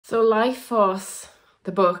So Life Force,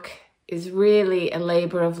 the book, is really a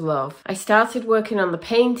labour of love. I started working on the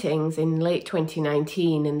paintings in late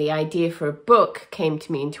 2019 and the idea for a book came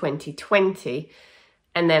to me in 2020.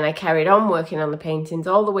 And then I carried on working on the paintings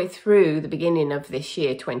all the way through the beginning of this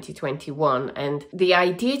year, 2021. And the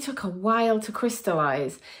idea took a while to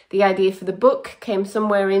crystallise. The idea for the book came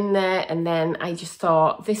somewhere in there, and then I just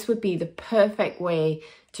thought this would be the perfect way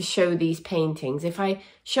to show these paintings. If I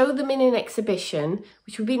show them in an exhibition,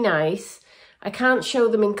 which would be nice, I can't show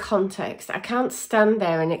them in context. I can't stand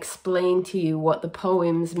there and explain to you what the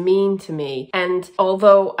poems mean to me. And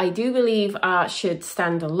although I do believe art should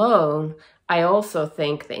stand alone, I also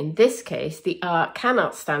think that in this case, the art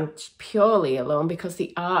cannot stand purely alone because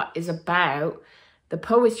the art is about the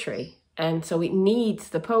poetry. And so it needs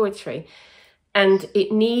the poetry. And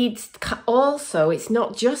it needs also, it's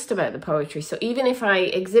not just about the poetry. So even if I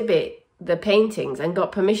exhibit the paintings and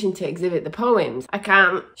got permission to exhibit the poems, I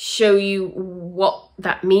can't show you what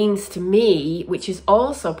that means to me, which is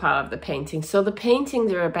also part of the painting. So the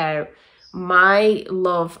paintings are about my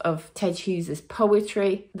love of Ted Hughes's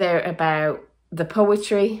poetry. They're about the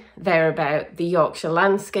poetry. They're about the Yorkshire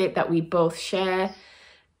landscape that we both share.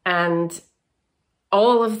 And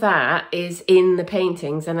all of that is in the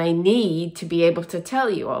paintings, and I need to be able to tell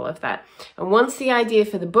you all of that. And once the idea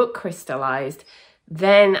for the book crystallized,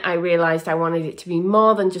 then I realized I wanted it to be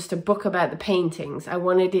more than just a book about the paintings. I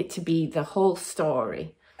wanted it to be the whole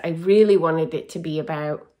story. I really wanted it to be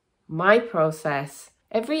about my process.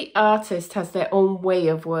 Every artist has their own way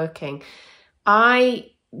of working.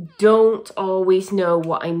 I don't always know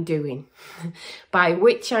what I'm doing, by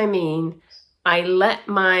which I mean I let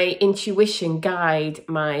my intuition guide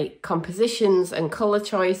my compositions and colour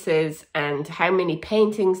choices and how many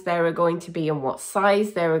paintings there are going to be and what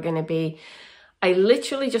size there are going to be. I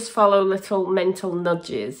literally just follow little mental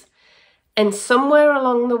nudges. And somewhere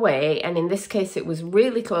along the way, and in this case it was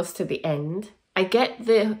really close to the end, I get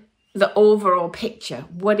the overall picture,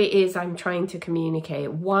 what it is I'm trying to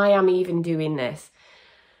communicate, why I'm even doing this.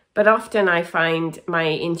 But often I find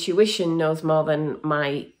my intuition knows more than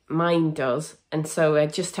my mind does, and so I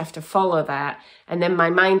just have to follow that, and then my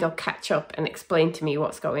mind will catch up and explain to me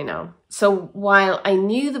what's going on. So while I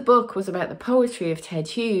knew the book was about the poetry of Ted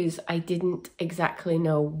Hughes, I didn't exactly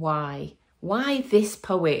know why. Why this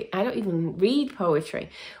poet? I don't even read poetry.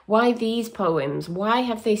 Why these poems? Why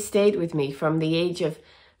have they stayed with me from the age of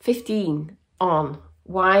 15 on?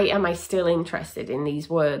 Why am I still interested in these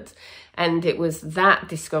words? And it was that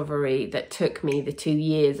discovery that took me the 2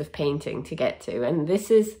 years of painting to get to. And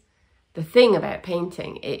this is the thing about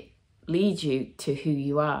painting. It leads you to who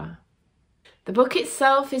you are. The book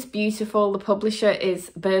itself is beautiful. The publisher is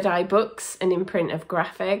Bird Eye Books, an imprint of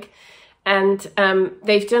Graphic. And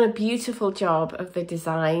they've done a beautiful job of the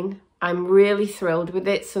design. I'm really thrilled with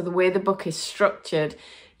it. So the way the book is structured,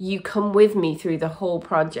 you come with me through the whole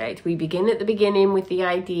project. We begin at the beginning with the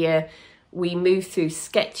idea. We move through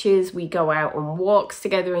sketches. We go out on walks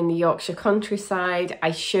together in the Yorkshire countryside.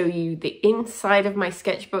 I show you the inside of my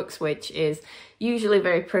sketchbooks, which is usually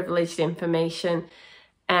very privileged information.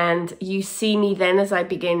 And you see me then as I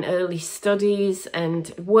begin early studies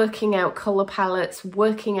and working out colour palettes,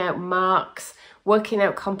 working out marks, working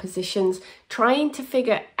out compositions, trying to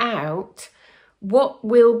figure out what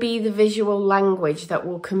will be the visual language that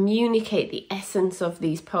will communicate the essence of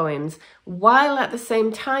these poems, while at the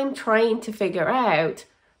same time trying to figure out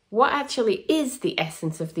what actually is the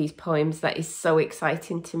essence of these poems that is so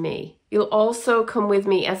exciting to me. You'll also come with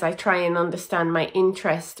me as I try and understand my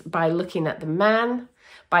interest by looking at the man,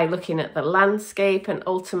 by looking at the landscape, and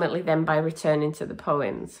ultimately then by returning to the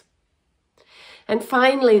poems. And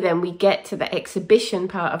finally then we get to the exhibition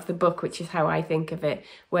part of the book, which is how I think of it,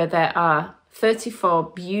 where there are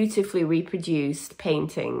 34 beautifully reproduced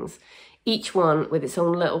paintings, each one with its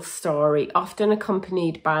own little story, often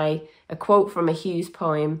accompanied by a quote from a Hughes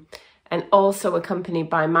poem, and also accompanied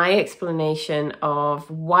by my explanation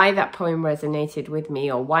of why that poem resonated with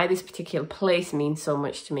me or why this particular place means so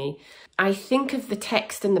much to me. I think of the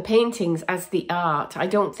text and the paintings as the art. I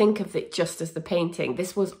don't think of it just as the painting.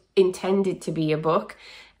 This was intended to be a book.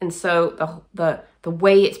 And so the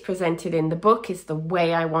way it's presented in the book is the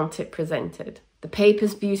way I want it presented. The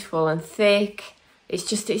paper's beautiful and thick. It's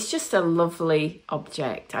just a lovely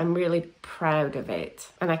object. I'm really proud of it.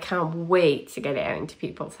 And I can't wait to get it out into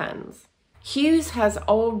people's hands. Hughes has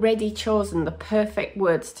already chosen the perfect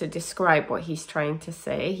words to describe what he's trying to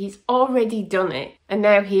say. He's already done it. And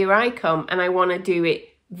now here I come and I want to do it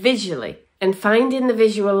visually. And finding the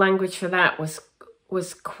visual language for that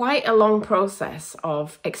was quite a long process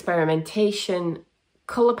of experimentation,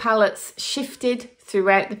 colour palettes shifted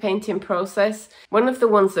throughout the painting process. One of the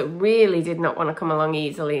ones that really did not want to come along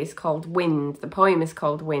easily is called Wind. The poem is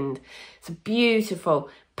called Wind. It's a beautiful,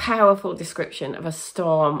 powerful description of a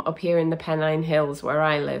storm up here in the Pennine Hills where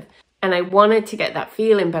I live. And I wanted to get that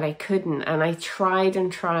feeling, but I couldn't. And I tried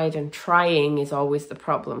and tried, and trying is always the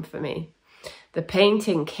problem for me. The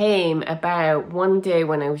painting came about one day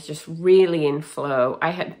when I was just really in flow.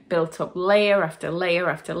 I had built up layer after layer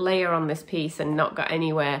after layer on this piece and not got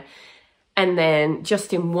anywhere. And then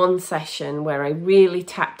just in one session where I really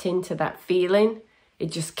tapped into that feeling, it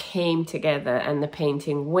just came together and the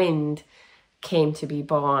painting Wind came to be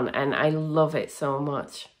born, and I love it so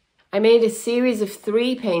much. I made a series of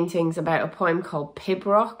 3 paintings about a poem called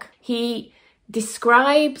Pibroch. He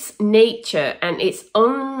describes nature and its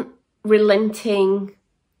unrelenting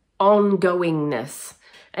ongoingness.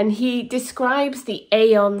 And he describes the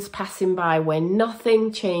aeons passing by where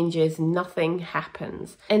nothing changes, nothing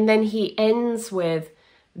happens. And then he ends with,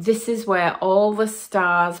 "This is where all the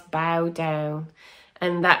stars bow down."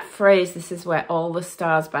 And that phrase, "this is where all the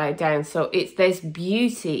stars bow down." So there's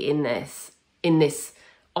beauty in this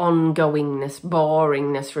ongoingness,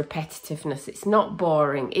 boringness, repetitiveness. It's not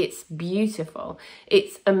boring, it's beautiful,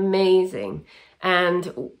 it's amazing.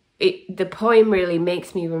 And the poem really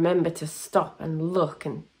makes me remember to stop and look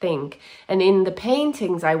and think. And in the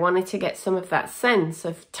paintings, I wanted to get some of that sense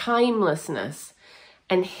of timelessness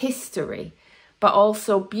and history, but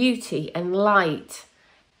also beauty and light,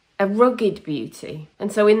 a rugged beauty.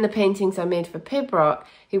 And so in the paintings I made for Pibroch,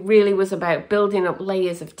 it really was about building up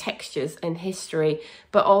layers of textures and history,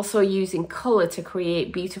 but also using colour to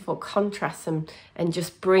create beautiful contrasts and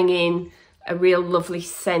just bring in a real lovely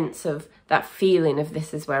sense of that feeling of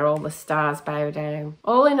this is where all the stars bow down.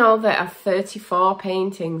 All in all, there are 34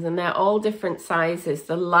 paintings and they're all different sizes.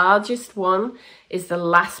 The largest one is the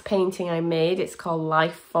last painting I made. It's called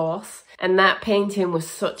Life Force. And that painting was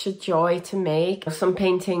such a joy to make. Some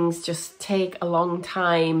paintings just take a long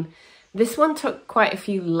time. This one took quite a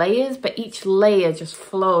few layers, but each layer just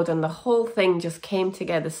flowed and the whole thing just came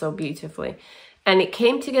together so beautifully. And it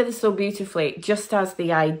came together so beautifully just as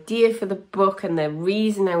the idea for the book and the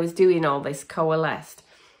reason I was doing all this coalesced.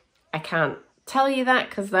 I can't tell you that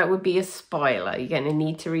because that would be a spoiler. You're going to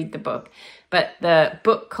need to read the book. But the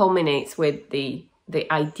book culminates with the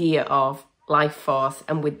idea of Life Force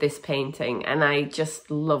and with this painting, and I just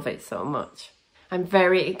love it so much. I'm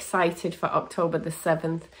very excited for October the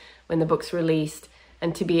 7th when the book's released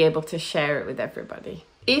and to be able to share it with everybody.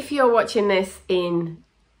 If you're watching this in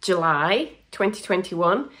July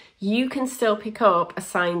 2021, you can still pick up a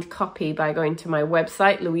signed copy by going to my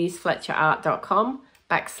website,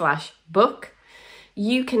 louisefletcherart.com/book.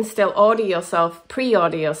 You can still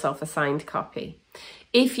pre-order yourself a signed copy.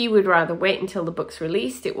 If you would rather wait until the book's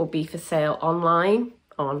released, it will be for sale online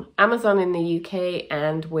on Amazon in the UK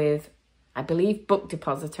and with, I believe, Book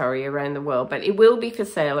Depository around the world. But it will be for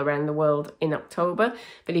sale around the world in October.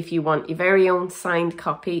 But if you want your very own signed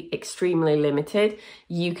copy, extremely limited,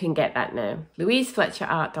 you can get that now.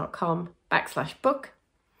 louisefletcherart.com/book.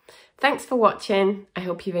 Thanks for watching. I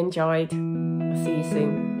hope you've enjoyed. I'll see you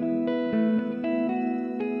soon.